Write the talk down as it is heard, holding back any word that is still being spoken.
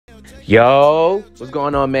Yo, what's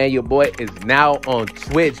going on, man? Your boy is now on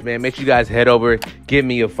Twitch, man. Make sure you guys head over, give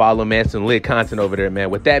me a follow, man. Some lit content over there, man.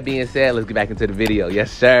 With that being said, let's get back into the video.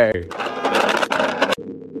 Yes, sir.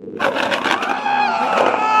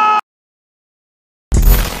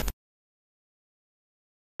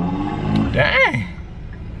 Dang.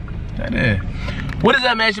 That is. What is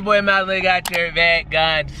up, man? It's your boy MylesMilly, got your back,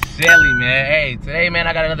 God silly, man. Hey, today, man,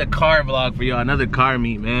 I got another car vlog for y'all, another car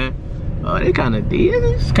meet, man. Oh, they kind of deep.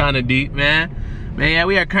 It's kind of deep, man. Man, yeah,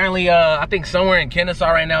 we are currently, I think somewhere in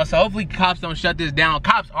Kennesaw right now. So hopefully cops don't shut this down.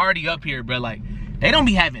 Cops already up here, bro. Like, they don't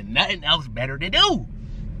be having nothing else better to do.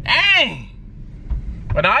 Dang.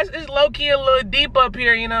 But no, it's low-key a little deep up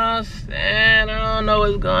here, you know what I'm saying? I don't know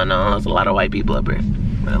what's going on. There's a lot of white people up here.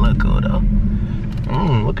 But it look cool, though.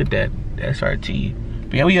 Look at that. That's SRT.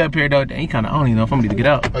 But yeah, we up here, though. Dang, he kind of, I don't even know if I'm going to get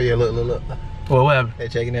out. Oh, yeah, look. Well, what happened? Hey,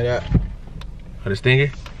 checking that out. Oh, the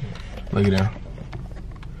stinger? Look at that.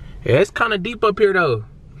 Yeah, it's kind of deep up here, though.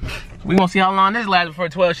 We gonna see how long this lasts before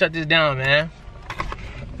 12 shut this down, man.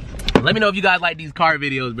 Let me know if you guys like these car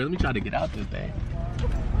videos, bro. Let me try to get out this thing.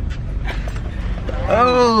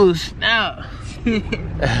 Oh, snap.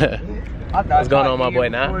 What's going on, my boy,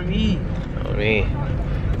 now? Oh, me.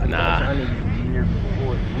 Nah. I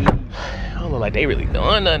don't look like they really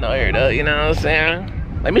doing nothing out here, though. You know what I'm saying?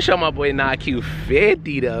 Let me show my boy Nah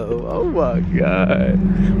Q50 though. Oh my God.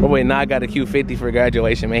 My boy Nah got a Q50 for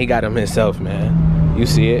graduation, man. He got him himself, man. You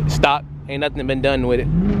see it. Stock. Ain't nothing been done with it.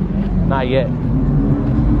 Not yet.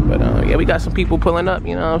 But yeah, we got some people pulling up,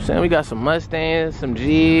 you know what I'm saying? We got some Mustangs, some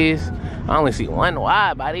G's. I only see one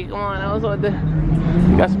wide body. Come on,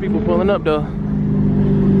 we got some people pulling up though.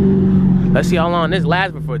 Let's see how long this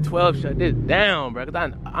lasts before 12 shut this down, bro.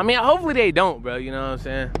 Cause I mean, hopefully they don't, bro. You know what I'm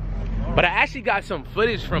saying? But I actually got some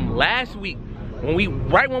footage from last week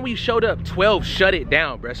right when we showed up, 12 shut it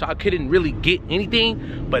down, bro. So I couldn't really get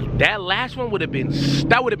anything. But that last one would have been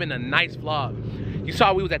a nice vlog. You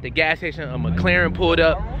saw we was at the gas station, a McLaren pulled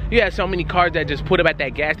up. You had so many cars that just put up at that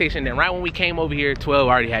gas station. Then right when we came over here, 12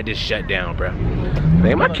 already had this shut down, bro.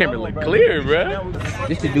 Man, my camera look clear, bro.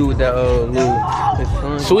 This to do with the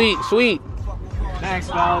little Sweet. Thanks,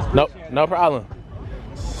 guys. Nope, no problem.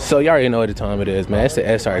 So y'all already know what the time it is, man. It's the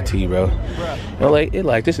SRT, bro. You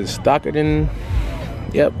know, this is stocker than,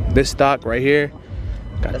 yep, this stock right here.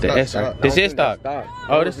 Got the SRT. This is stock.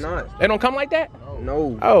 Oh, this not. They don't come like that?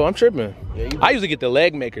 No. Oh, I'm tripping. Yeah, I usually get the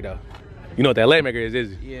leg maker though. You know what that leg maker is?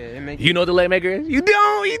 Yeah, it makes. You know what the leg maker is? You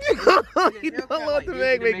don't. You don't know what the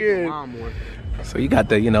leg maker is. So you got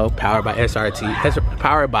the, you know, powered by SRT.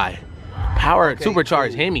 Powered by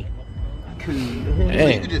supercharged Hemi. Cool.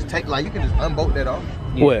 You can just take, like, you can just unbolt that off.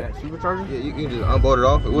 Yeah, what? Supercharger? Yeah, you can just unbolt it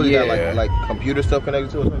off. What, you got like computer stuff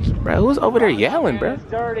connected to it? Bro, who's over there yelling, bro? It's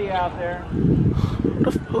dirty out there.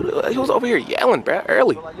 Who's over here yelling, bro?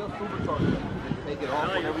 Early. So, like, your supercharger, take it off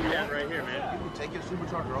whenever you want right here, man. You can take your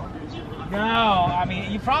supercharger off. No, I mean,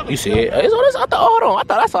 you probably. You see it? It's on this. Hold on. I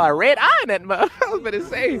thought I saw a red eye in that motherfucker. I was about to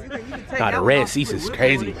say. Nah, the red seats is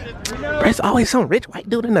crazy. Bro, it's always some rich white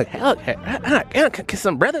dude in the hell. Can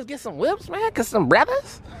some brothers get some whips, man? Can some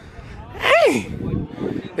brothers? Hey,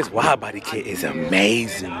 this wide body kit is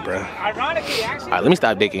amazing, bro. Ironically, actually. All right, let me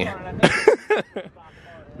stop dicking.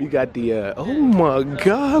 We got the. Oh my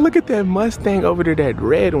God! Look at that Mustang over there. That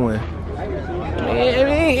red one.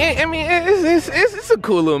 I mean, it's a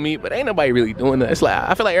cool little meet, but ain't nobody really doing that. It's like,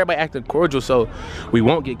 I feel like everybody acting cordial, so we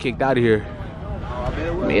won't get kicked out of here.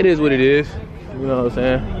 I mean, it is what it is. You know what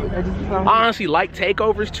I'm saying? I honestly like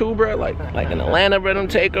takeovers too, bro. Like in Atlanta, bro, them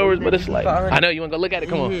takeovers. But it's like, I know you wanna go look at it.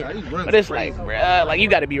 Come on. But it's like, bro, like you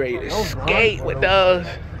gotta be ready to skate with those.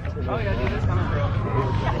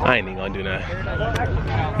 I ain't even gonna do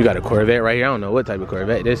that. You got a Corvette right here. I don't know what type of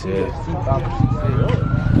Corvette this is.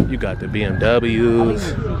 You got the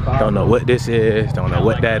BMWs. Don't know what this is. Don't know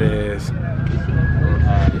what that is.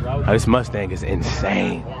 Oh, this Mustang is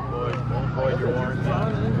insane.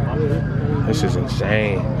 This is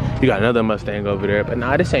insane. You got another Mustang over there, but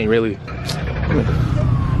nah, this ain't really.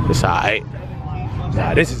 It's alright.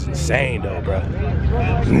 Nah, this is insane though, bro.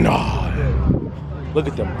 Nah. Look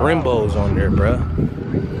at them Brimbos on there, bro.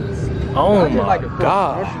 Oh my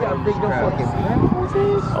God.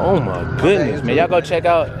 Oh my goodness, man. Y'all go check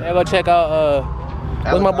out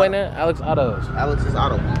what's my boy name? Alex Autos. Alex's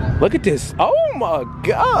Auto. Look at this. Oh my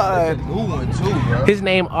God. That's a new one too, bro. His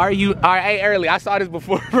name Hey, early. I saw this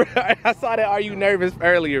before, bro. I saw that Are You Nervous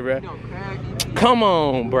earlier, bro. Come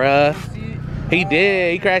on, bro. He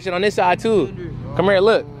did. He crashed it on this side too. Come here,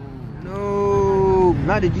 look. No,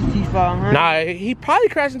 not the GT500. Nah, he probably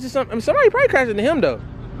crashed into somebody probably crashed into him though.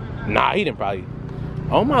 Nah, he didn't probably.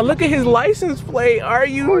 Oh my, look at his license plate. Are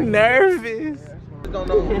you nervous? don't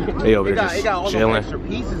know. They over It there got just all those chilling. extra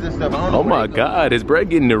pieces and stuff. I don't know Oh where my they go. God, is bruh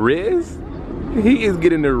getting the Riz? He is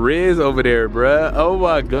getting the Riz over there, bruh. Oh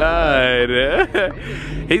my God.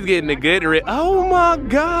 He's getting the good Riz. Oh my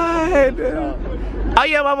God. Oh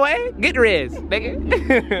yeah, my boy, get the Riz, nigga.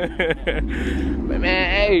 But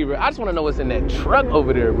man, hey, bro, I just want to know what's in that truck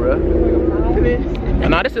over there, bro.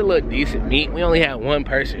 No, this is a little decent meet. We only had one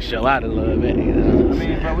person show out a little bit. You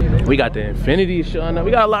know? We got the Infinity showing up.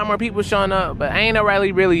 We got a lot more people showing up, but ain't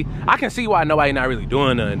nobody really. I can see why nobody not really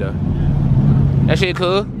doing nothing though. That shit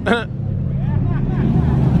cool.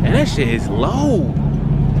 And that shit is low.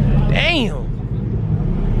 Damn.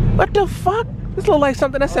 What the fuck? This look like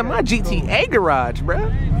something that's in my GTA garage, bro.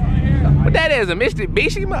 What that is, a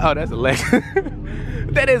Mitsubishi? Oh, that's a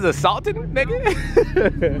Lexus. That is a Sultan, nigga.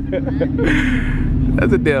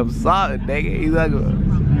 That's a damn Sultan, nigga. He's like,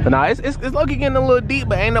 but nah, it's low-key getting a little deep,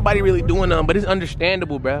 but ain't nobody really doing nothing. But it's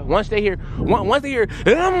understandable, bro. Once they hear,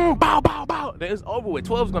 bow, bow, bow, then it's over with.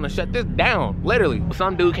 12's gonna shut this down, literally.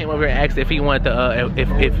 Some dude came over here and asked if he wanted to, if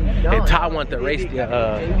Todd wanted to race the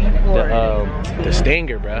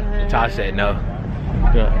Stinger, bro. And Todd said no.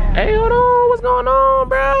 Hey, hold on, what's going on,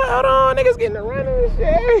 bro? Hold on, niggas getting to run and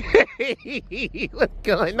shit. What's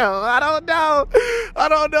going on? I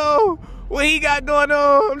don't know what he got going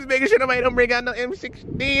on. I'm just making sure nobody don't bring out no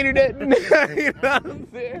M16 or that. You know what I'm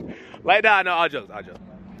saying? Like, nah, no, all jokes. Like,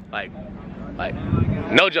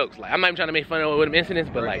 no jokes. Like, I'm not even trying to make fun of them incidents,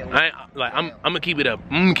 but like, I'm gonna keep it up.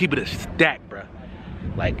 I'm gonna keep it a stack, bro.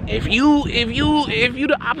 Like, if you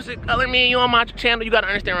the opposite color me and you on my channel, you gotta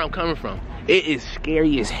understand where I'm coming from. It is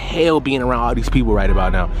scary as hell being around all these people right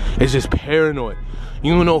about now. It's just paranoid.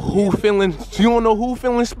 You don't know who feeling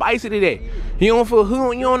spicy today. You don't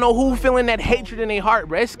know who feeling that hatred in their heart,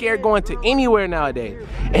 bro. It's scared going to anywhere nowadays.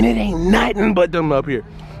 And it ain't nothing but them up here.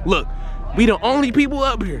 Look, we the only people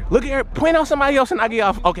up here. Look at here, point out somebody else and I get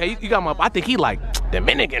off. Okay, you got him up. I think he like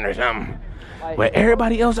Dominican or something. But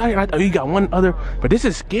everybody else out here, oh, you got one other. But this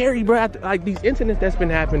is scary, bro. Like these incidents that's been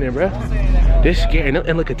happening, bro. This scary.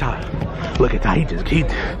 And look at Todd. Look at Todd. He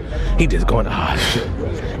just going to, oh shit.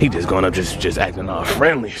 He just going up, just acting all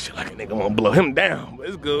friendly. Shit, like a nigga want to blow him down. But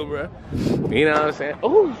it's good, bro. You know what I'm saying?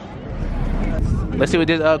 Ooh. Let's see what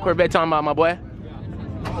this Corvette talking about, my boy.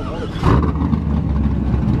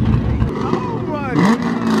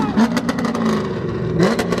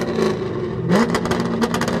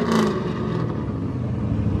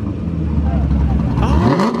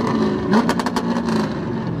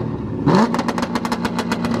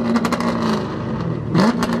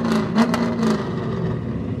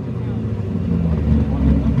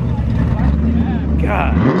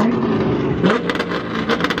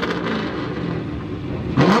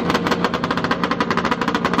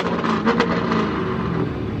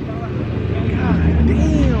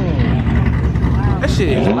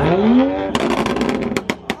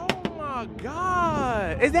 Oh my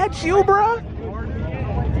God. Is that you, bro?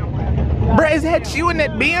 Bro, is that you in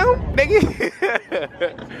that BM, nigga?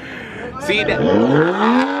 See that?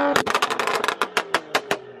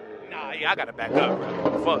 Nah, yeah, I gotta back up,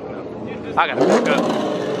 bro. Fuck no. I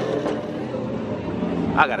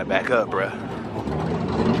gotta back up, bro.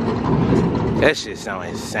 That shit sound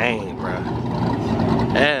insane, bro.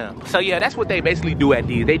 Damn. So yeah, that's what they basically do at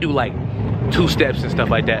these. They do like 2 steps and stuff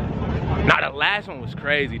like that. Now the last one was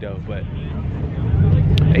crazy though, but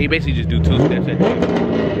they basically just do 2 steps at these.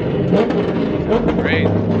 Crazy.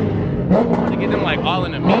 To get them like all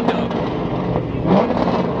in the meat though.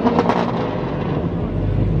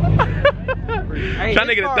 Trying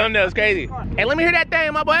to get a thumbnail is crazy. Hey, let me hear that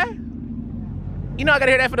thing, my boy. You know I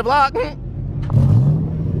gotta hear that for the vlog.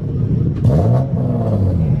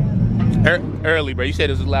 Early, bro. You said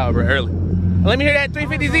it was loud, bro. Early. Let me hear that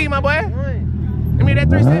 350Z, my boy. Let me hear that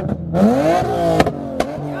 3 step.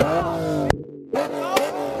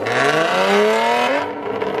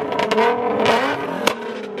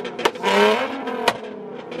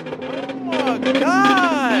 Oh my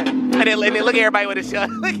God! And then look at everybody with a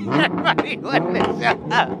shot. Look at everybody with a shot.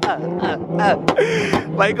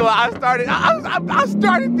 Like, well, I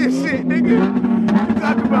started this shit, nigga. What you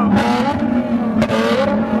talking about?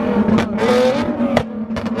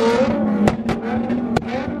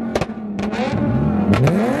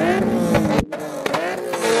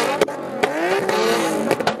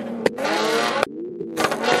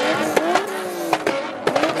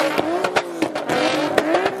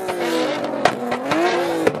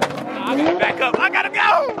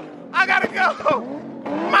 I gotta go.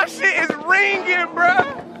 My shit is ringing, bruh.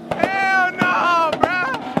 Hell no,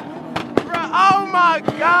 bruh. Oh my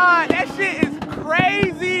God, that shit is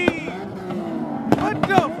crazy. What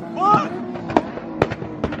the fuck?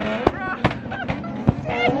 Bruh.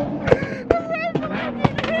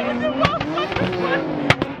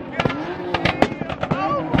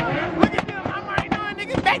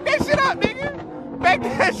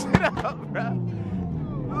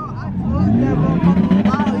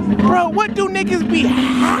 nigga, what do niggas be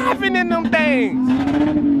having in them things?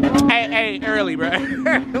 Hey, early, bro.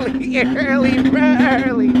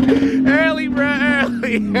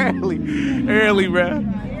 Early, bro.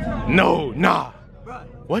 No, nah.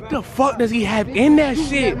 What the fuck does he have in that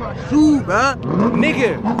shit? Shoe, bro.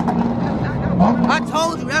 Nigga. I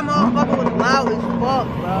told you that motherfucker was loud as fuck,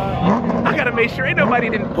 bro. I gotta make sure ain't nobody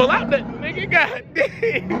didn't pull out that nigga. God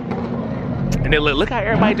damn. And then look how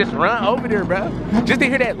everybody just run over there, bro. Just to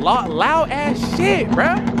hear that loud ass shit,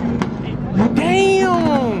 bro.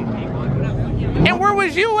 Damn. And where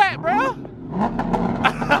was you at, bro?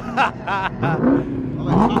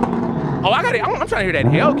 Oh, I got it. I'm trying to hear that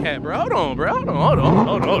Hellcat, bro. Hold on, bro. Hold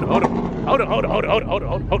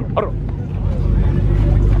on.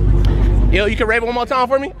 Yo, you can rave it one more time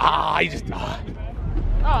for me? Ah, you just. Ah.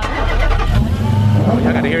 I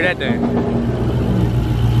gotta hear that thing.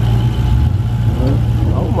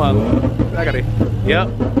 Oh my, I gotta. Yep.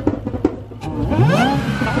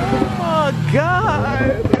 Oh my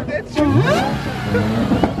God. That's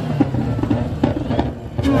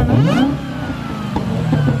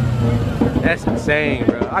That's insane,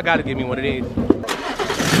 bro. I gotta give me one of these.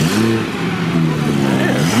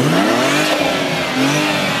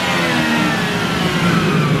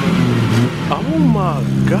 Oh my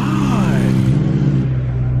God.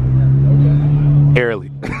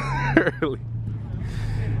 Early.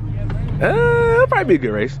 It'll probably be a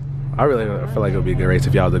good race. I really feel like it'll be a good race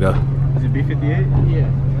if y'all to go. Is it B58?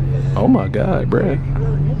 Yeah. Oh my God, bro.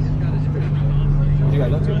 You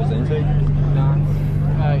got nothing with the intake?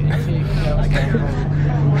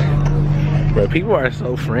 Bro, people are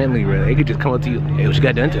so friendly, bro. They could just come up to you. Hey, what you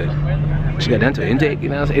got done to? What you got done to intake? You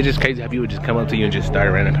know what I'm saying? It's just crazy how people just come up to you and just start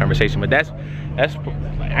a random conversation. But that's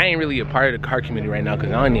like, I ain't really a part of the car community right now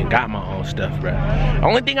because I don't even got my own stuff, bro. The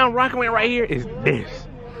only thing I'm rocking with right here is this.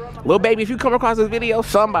 Lil baby, if you come across this video,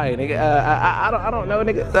 somebody, nigga, I don't know,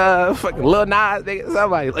 nigga, fucking Lil Nas, nigga,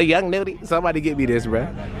 somebody, a young nudie, somebody get me this, bro.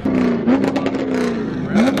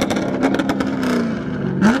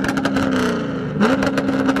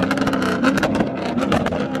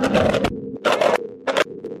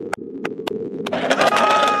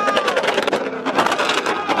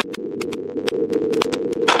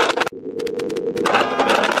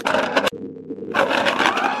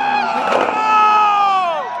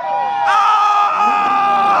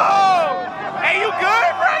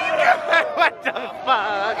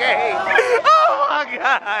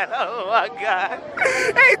 Oh my God.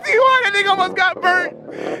 Hey, T1, that nigga almost got burnt.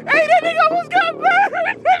 Hey, that nigga almost got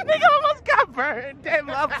burnt. That nigga almost got burnt. That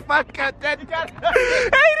motherfucker. Hey, that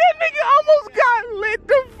nigga almost got lit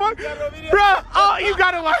the fuck. Bruh, oh, you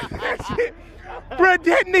gotta watch that shit. Bruh,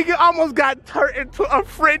 that nigga almost got turned into a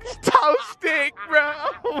French toast stick, bruh.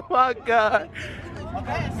 Oh my God.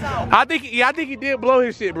 I think he did blow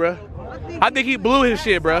his shit, bruh. I think he blew his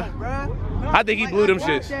shit, bruh. I think he blew them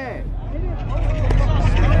shits.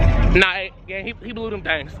 Nah, yeah, he blew them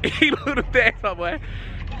things. He blew them things, my boy.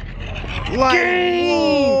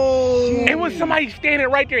 Dang! And when somebody standing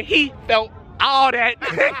right there, he felt all that.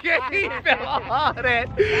 He felt all that.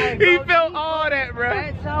 He felt all that, bro.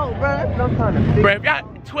 That's all, bro. That's what I'm trying to fix. Bro, if y'all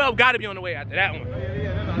 12 gotta be on the way after that one.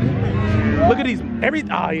 Look at these.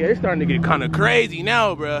 Oh yeah, it's starting to get kind of crazy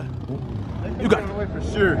now, bro. You got the way for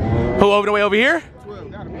sure. Who over the way over here?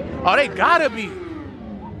 12 gotta be. Oh, they gotta be.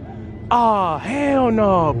 Oh, hell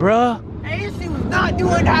no, bruh. Hey, this shit was not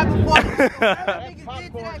doing that before. Whatever niggas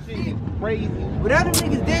did to that shit. Crazy. Whatever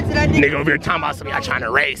niggas did to that Nigga over here talking about something, y'all trying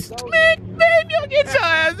to race. Man, you'll get your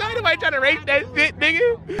ass. Ain't nobody trying to race that shit,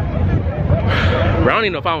 nigga. Bro, I don't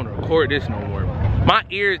even know if I want to record this no more. My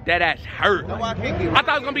ears dead ass hurt. No, I can't get I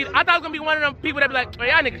thought it was gonna be one of them people that be like, oh,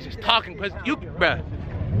 y'all niggas just talking, cause you, bruh.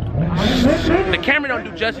 The camera don't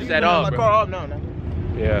do justice at all, bro. No.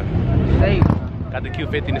 Yeah. Safe. Got the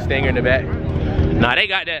Q50 and the Stinger in the back. Nah, they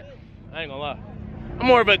got that. I ain't gonna lie. I'm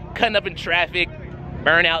more of a cutting up in traffic,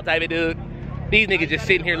 burnout type of dude. These niggas just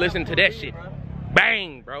sitting here listening to that shit.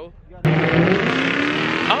 Bang, bro.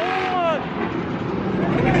 Oh.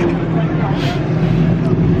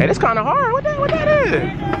 Hey, this kind of hard. What that is?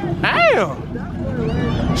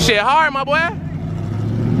 Damn. Shit hard, my boy.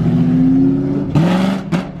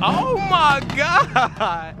 Oh my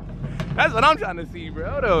God. That's what I'm trying to see, bro.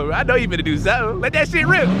 Hold on. I know you better do something. Let that shit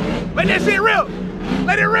rip. Let that shit rip.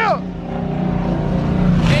 Let it rip.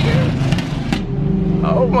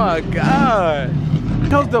 Oh my God.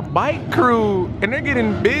 Those the bike crew and they're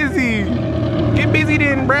getting busy. Get busy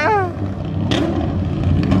then, bro.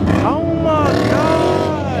 Oh my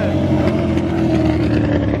God.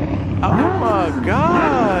 Oh my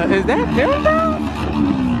God. Is that them, bro?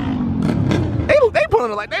 They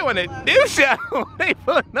pulling up like they want to do something. They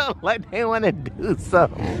pulling up like they want to do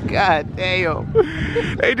something. God damn.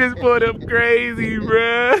 They just pulled up crazy,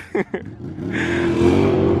 bruh.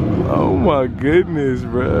 Oh my goodness,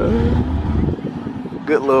 bruh.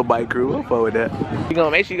 Good little bike crew. We'll forward that. You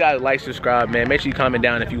gonna make sure you guys like, subscribe, man. Make sure you comment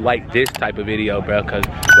down if you like this type of video, bro. Cause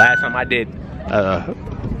last time I did,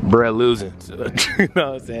 bruh losing. So, you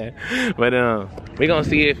know what I'm saying? But we gonna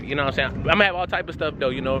see if, you know what I'm saying. I'm gonna have all type of stuff though.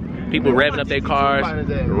 You know, people revving up their cars,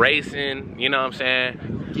 racing. You know what I'm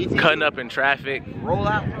saying? Cutting up in traffic. Roll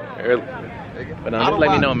out. But just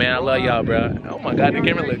let me know, man. I love y'all, bro. Oh my God, the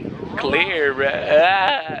camera look clear, bro.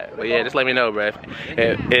 But yeah, just let me know, bro.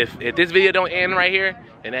 If this video don't end right here,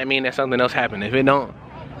 then that means that something else happened. If it don't,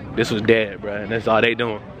 this was dead, bro. And that's all they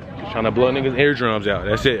doing. Just trying to blow niggas' eardrums out.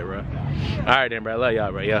 That's it, bro. All right then, bro. I love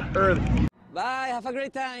y'all, bro. Yeah. Bye. Have a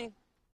great time.